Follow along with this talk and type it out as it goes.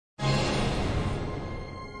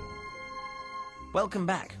Welcome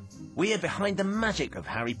back. We are behind the magic of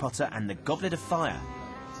Harry Potter and the Goblet of Fire.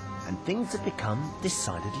 And things have become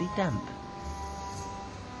decidedly damp.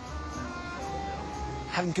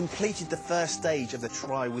 Having completed the first stage of the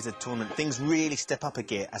Tri-Wizard tournament, things really step up a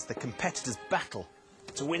gear as the competitors battle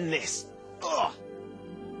to win this. Ugh!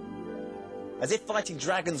 As if fighting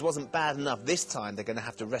dragons wasn't bad enough, this time they're going to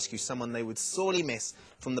have to rescue someone they would sorely miss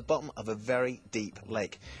from the bottom of a very deep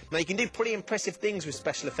lake. Now, you can do pretty impressive things with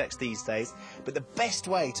special effects these days, but the best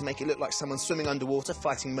way to make it look like someone's swimming underwater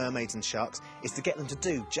fighting mermaids and sharks is to get them to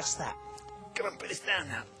do just that. Come on, put this down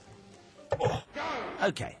now. Oh.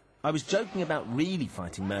 OK, I was joking about really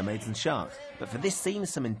fighting mermaids and sharks, but for this scene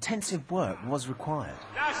some intensive work was required.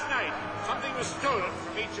 Last night, something was stolen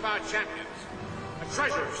from each of our champions. A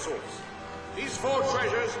treasure of sorts. These 4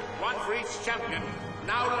 treasures, one for each champion,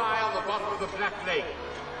 now lie on the bottom of the Black Lake.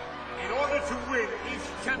 In order to win, each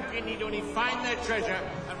champion need only find their treasure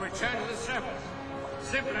and return to the surface.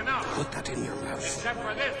 Simple enough. Put that in your mouth. Except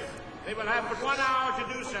for this. They will have but 1 hour to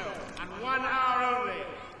do so, and 1 hour only.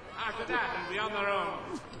 After that, they'll be on their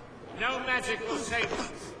own. No magic will save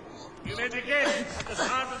them. You may begin at the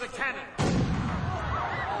sound of the cannon.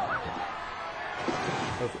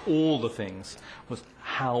 Of all the things was,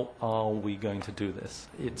 how are we going to do this?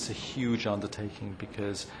 It's a huge undertaking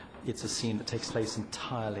because it's a scene that takes place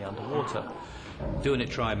entirely underwater. Doing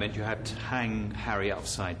it dry meant you had to hang Harry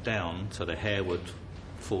upside down so the hair would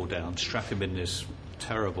fall down, strap him in this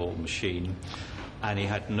terrible machine, and he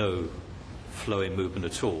had no flowing movement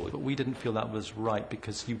at all. But we didn't feel that was right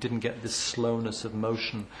because you didn't get this slowness of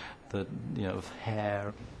motion, of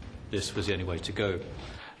hair. This was the only way to go.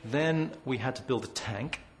 Then we had to build a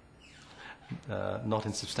tank, not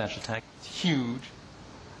insubstantial tank, huge.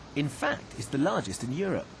 In fact, it's the largest in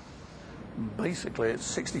Europe. Basically, it's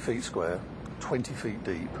 60 feet square, 20 feet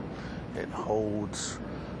deep. It holds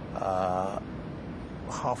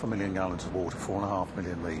 500,000 gallons of water, 4.5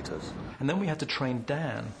 million litres. And then we had to train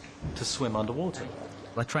Dan to swim underwater.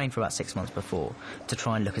 I trained for about 6 months before to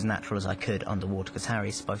try and look as natural as I could underwater because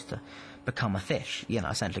Harry's supposed to become a fish,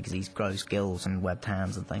 essentially because he grows gills and webbed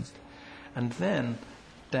hands and things. And then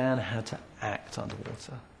Dan had to act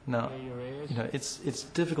underwater. Now, it's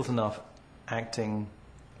difficult enough acting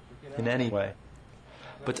in any way,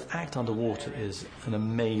 but to act underwater is an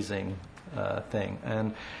amazing thing.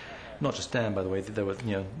 And not just Dan, by the way, there were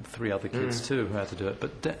 3 other kids too who had to do it,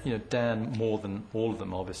 but Dan more than all of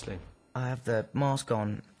them, obviously. I have the mask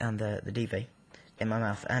on and the DV in my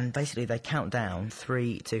mouth, and basically they count down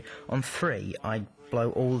 3, 2. On 3, I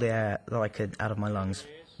blow all the air that I could out of my lungs,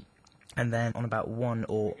 and then on about 1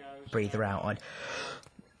 or breather out, I'd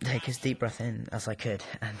take as deep breath in as I could,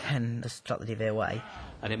 and then just shut the DV away.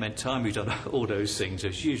 And it meant time we'd done all those things. It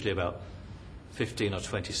was usually about 15 or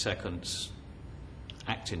 20 seconds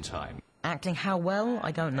acting time. Acting how well?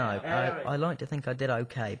 I don't know. I like to think I did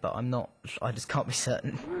okay, but I'm not. I just can't be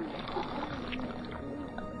certain.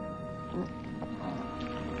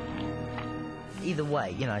 Either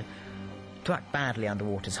way, to act badly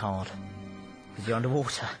underwater's hard. Because you're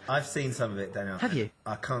underwater. I've seen some of it, Daniel. Have you?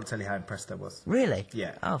 I can't tell you how impressed I was. Really?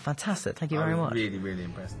 Yeah. Oh, fantastic. Thank you very much. Really, really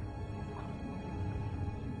impressed.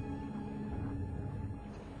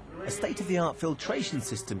 A state-of-the-art filtration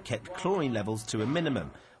system kept chlorine levels to a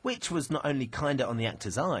minimum, which was not only kinder on the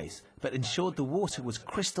actors' eyes, but ensured the water was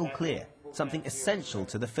crystal clear, something essential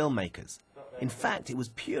to the filmmakers. In fact, it was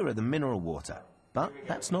purer than mineral water. But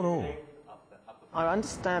that's not all. I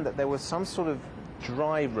understand that there was some sort of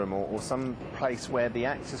dry room or some place where the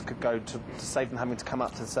actors could go to save them having to come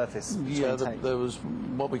up to the surface. Yeah, there was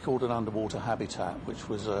what we called an underwater habitat, which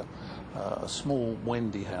was a small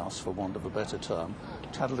Wendy house, for want of a better term,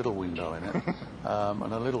 which had a little window in it,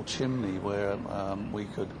 and a little chimney where we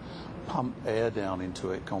could pump air down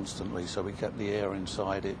into it constantly, so we kept the air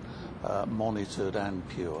inside it monitored and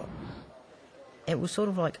pure. It was sort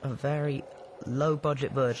of like a very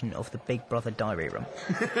low-budget version of the Big Brother diary room.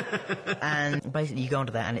 And basically you go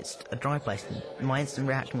into there and it's a dry place. And my instant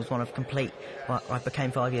reaction was one of complete... Well, I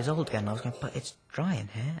became 5 years old again and I was going, but it's dry in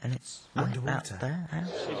here and it's underwater. Out there.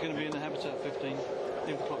 He's going to be in the habitat 15.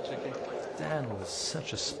 Leave the clock ticking. Dan was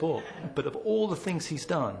such a sport. But of all the things he's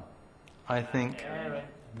done, I think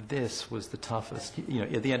this was the toughest.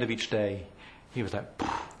 At the end of each day, he was like...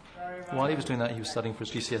 Poof. While he was doing that, he was studying for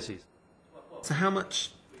his GCSEs. So how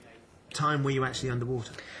much time were you actually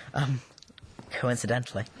underwater?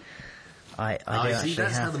 Coincidentally. I do actually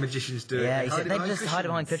that's have... how the magicians do it. Yeah, they just hide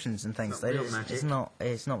behind cushions and things. It's not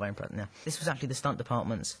very impressive. No. This was actually the stunt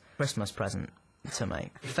department's Christmas present to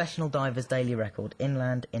me. Professional diver's daily record,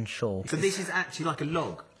 inland, inshore. So this is actually like a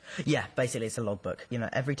log? Yeah, basically it's a logbook. You know,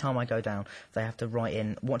 every time I go down, they have to write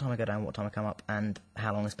in what time I go down, what time I come up, and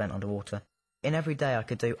how long I spent underwater. In every day, I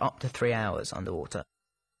could do up to 3 hours underwater.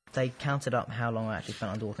 They counted up how long I actually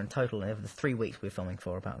spent underwater in total, and over the 3 weeks we were filming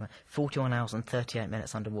for, about 41 hours and 38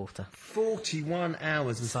 minutes underwater. 41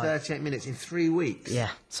 hours and 38 minutes in 3 weeks? Yeah,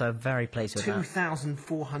 so very pleased with that.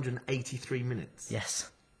 2,483 minutes?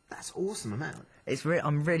 Yes. That's an awesome amount.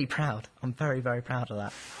 I'm really proud. I'm very, very proud of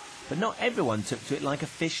that. But not everyone took to it like a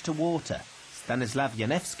fish to water. Stanislav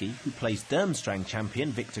Janevski, who plays Durmstrang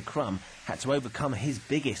champion Victor Krum, had to overcome his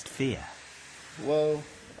biggest fear. Well,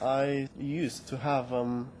 I used to have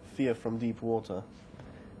fear from deep water.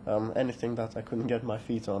 Anything that I couldn't get my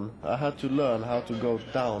feet on. I had to learn how to go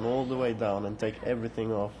down, all the way down, and take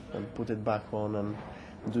everything off and put it back on and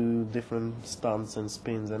do different stunts and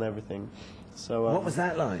spins and everything. So what was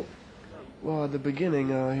that like? Well, at the beginning,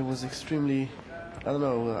 it was extremely, I don't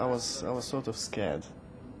know, I was sort of scared.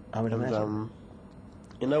 I would imagine.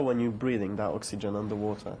 You know when you're breathing that oxygen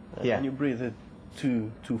underwater, and you breathe it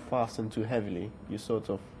too fast and too heavily, you sort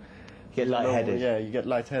of get lightheaded. Yeah, you get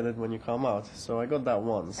lightheaded when you come out. So I got that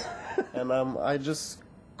once, and I just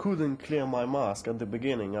couldn't clear my mask at the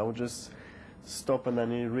beginning. I would just stop, and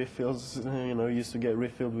then it refills. You know, used to get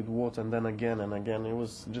refilled with water, and then again and again. It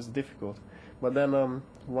was just difficult. But then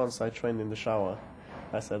once I trained in the shower,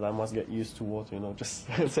 I said I must get used to water, you know, just...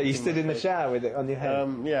 So you stood in the shower with it on your head?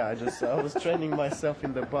 Yeah, I was training myself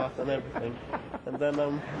in the bath and everything. And then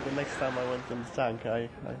the next time I went in the tank, I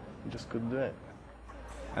just couldn't do it.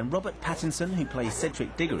 And Robert Pattinson, who plays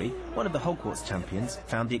Cedric Diggory, one of the Hogwarts champions,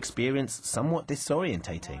 found the experience somewhat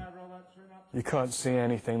disorientating. You can't see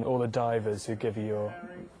anything. All the divers who give you your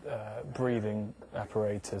breathing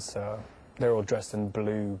apparatus, they're all dressed in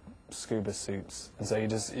blue scuba suits, and so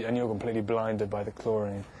you're completely blinded by the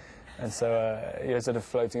chlorine, and so you're sort of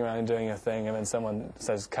floating around and doing your thing, and then someone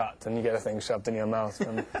says cut, and you get a thing shoved in your mouth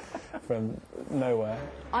from nowhere.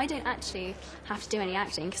 I don't actually have to do any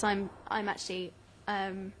acting because I'm actually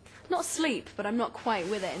not asleep, but I'm not quite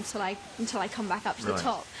with it until I come back up to the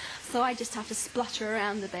top. So I just have to splutter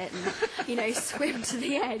around a bit and swim to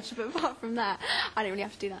the edge. But apart from that, I don't really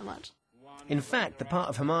have to do that much. In fact, the part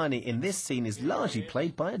of Hermione in this scene is largely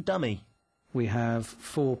played by a dummy. We have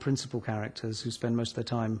 4 principal characters who spend most of their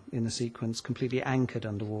time in the sequence completely anchored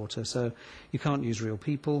underwater, so you can't use real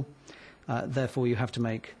people, therefore you have to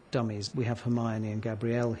make dummies. We have Hermione and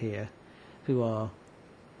Gabrielle here, who are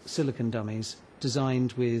silicon dummies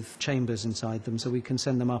designed with chambers inside them, so we can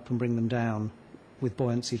send them up and bring them down with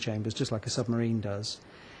buoyancy chambers, just like a submarine does.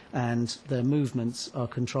 And their movements are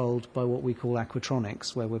controlled by what we call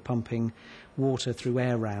aquatronics, where we're pumping water through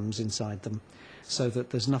air rams inside them, so that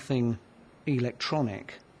there's nothing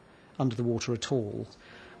electronic under the water at all.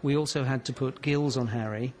 We also had to put gills on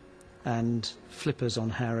Harry and flippers on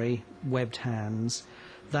Harry, webbed hands.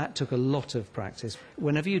 That took a lot of practice.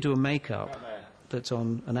 Whenever you do a makeup that's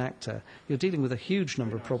on an actor, you're dealing with a huge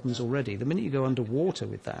number of problems already. The minute you go underwater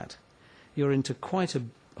with that, you're into quite a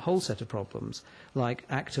whole set of problems, like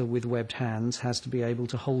actor with webbed hands has to be able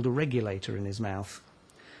to hold a regulator in his mouth,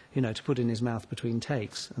 to put in his mouth between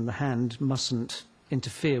takes, and the hand mustn't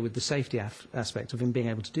interfere with the safety aspect of him being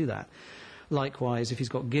able to do that. Likewise, if he's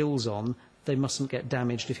got gills on, they mustn't get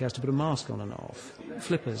damaged if he has to put a mask on and off.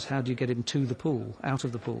 Flippers, how do you get him to the pool, out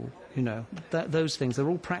of the pool, those things, they're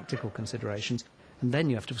all practical considerations, and then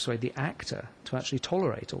you have to persuade the actor to actually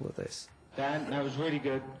tolerate all of this. Dan, that was really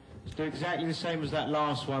good. Let's do exactly the same as that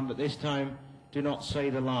last one, but this time, do not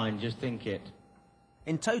say the line, just think it.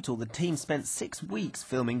 In total, the team spent 6 weeks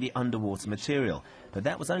filming the underwater material, but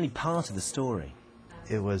that was only part of the story.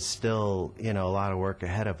 It was still, a lot of work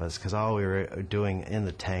ahead of us, because all we were doing in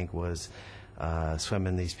the tank was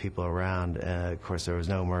swimming these people around. Of course, there was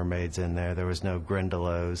no mermaids in there, there was no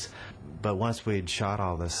grindylows. But once we'd shot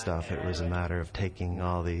all this stuff, it was a matter of taking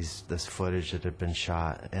all this footage that had been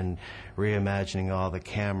shot and reimagining all the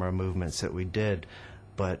camera movements that we did,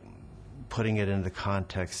 but putting it in the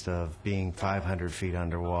context of being 500 feet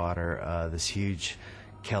underwater, this huge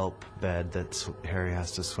kelp bed that Harry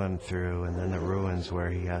has to swim through, and then the ruins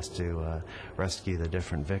where he has to rescue the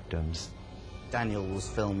different victims. Daniel was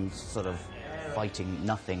filmed sort of fighting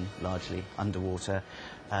nothing, largely, underwater.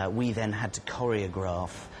 We then had to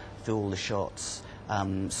choreograph through all the shots,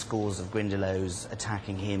 scores of grindylows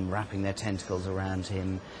attacking him, wrapping their tentacles around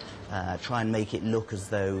him, try and make it look as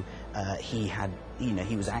though he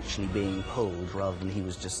was actually being pulled rather than he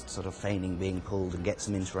was just sort of feigning being pulled, and get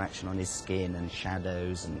some interaction on his skin and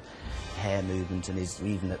shadows and hair movement, and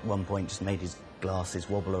even at one point just made his glasses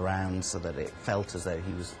wobble around so that it felt as though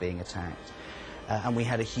he was being attacked. And we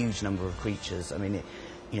had a huge number of creatures. I mean,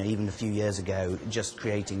 You know, even a few years ago, just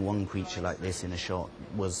creating one creature like this in a shot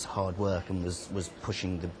was hard work and was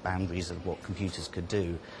pushing the boundaries of what computers could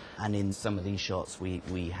do. And in some of these shots,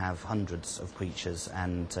 we have hundreds of creatures,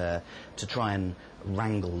 and to try and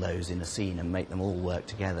wrangle those in a scene and make them all work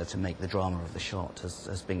together to make the drama of the shot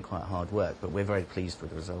has been quite hard work, but we're very pleased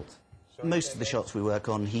with the result. Most of the shots we work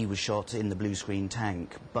on, he was shot in the blue screen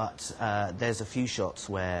tank, but there's a few shots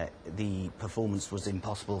where the performance was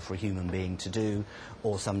impossible for a human being to do,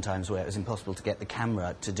 or sometimes where it was impossible to get the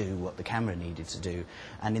camera to do what the camera needed to do.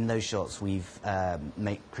 And in those shots we've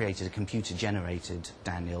created a computer-generated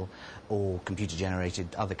Daniel, or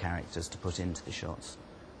computer-generated other characters to put into the shots.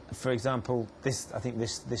 For example, I think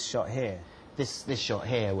this shot here. This shot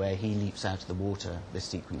here, where he leaps out of the water, this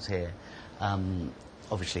sequence here,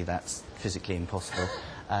 obviously that's physically impossible,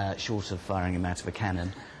 short of firing him out of a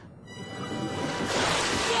cannon.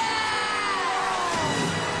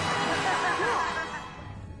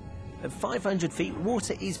 At 500 feet,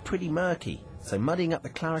 water is pretty murky, so muddying up the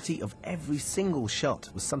clarity of every single shot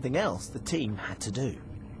was something else the team had to do.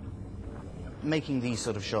 Making these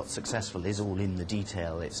sort of shots successful is all in the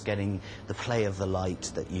detail. It's getting the play of the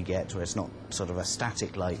light that you get, where it's not sort of a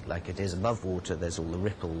static light like it is above water. There's all the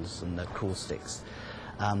ripples and the caustics.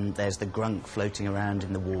 There's the grunk floating around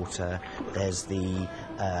in the water. There's the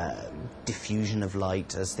diffusion of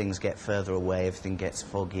light as things get further away, everything gets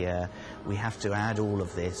foggier. We have to add all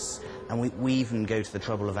of this, and we even go to the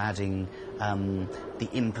trouble of adding the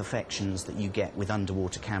imperfections that you get with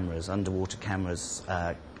underwater cameras. Underwater cameras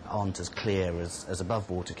aren't as clear as above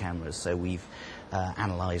water cameras, so we've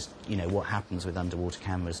analysed, you know, what happens with underwater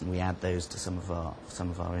cameras, and we add those to some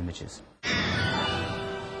of our images.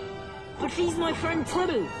 But he's my friend too.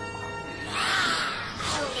 Only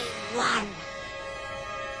one.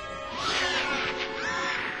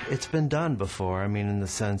 It's been done before. I mean, in the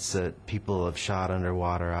sense that people have shot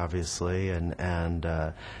underwater, obviously, and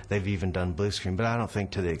they've even done blue screen. But I don't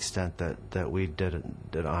think to the extent that we did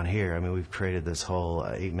it on here. I mean, we've created this whole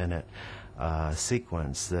 8-minute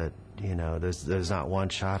sequence that, you know, there's not one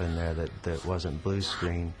shot in there that wasn't blue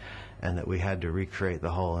screen, and that we had to recreate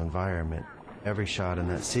the whole environment. Every shot in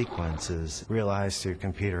that sequence is realized through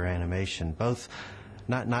computer animation, both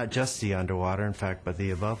not just the underwater, in fact, but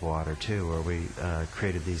the above water too, where we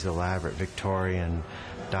created these elaborate Victorian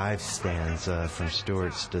dive stands from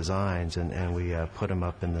Stuart's designs, and we put them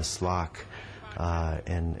up in this loch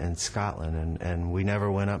in Scotland, and we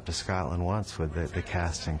never went up to Scotland once with the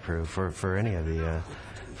cast and crew for any of the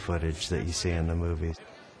footage that you see in the movies.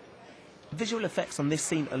 Visual effects on this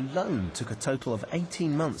scene alone took a total of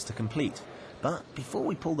 18 months to complete. But before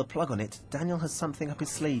we pull the plug on it, Daniel has something up his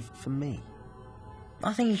sleeve for me.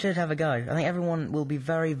 I think you should have a go. I think everyone will be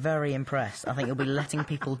very, very impressed. I think you'll be letting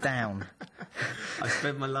people down. I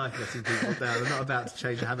spent my life letting people down. I'm not about to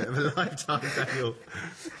change a habit of a lifetime, Daniel.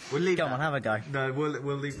 We'll leave Come on, have a go. No,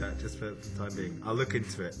 we'll leave that just for the time being. I'll look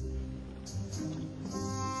into it.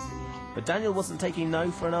 But Daniel wasn't taking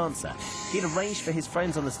no for an answer. He'd arranged for his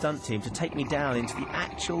friends on the stunt team to take me down into the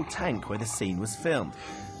actual tank where the scene was filmed.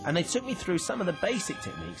 And they took me through some of the basic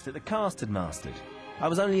techniques that the cast had mastered. I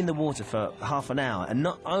was only in the water for half an hour, and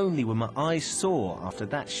not only were my eyes sore after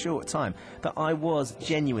that short time, but I was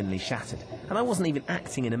genuinely shattered. And I wasn't even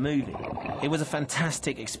acting in a movie. It was a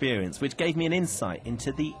fantastic experience, which gave me an insight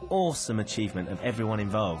into the awesome achievement of everyone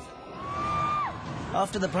involved.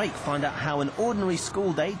 After the break, find out how an ordinary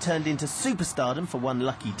school day turned into superstardom for one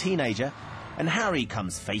lucky teenager, and Harry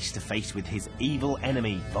comes face to face with his evil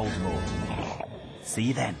enemy, Voldemort. See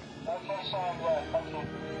you then.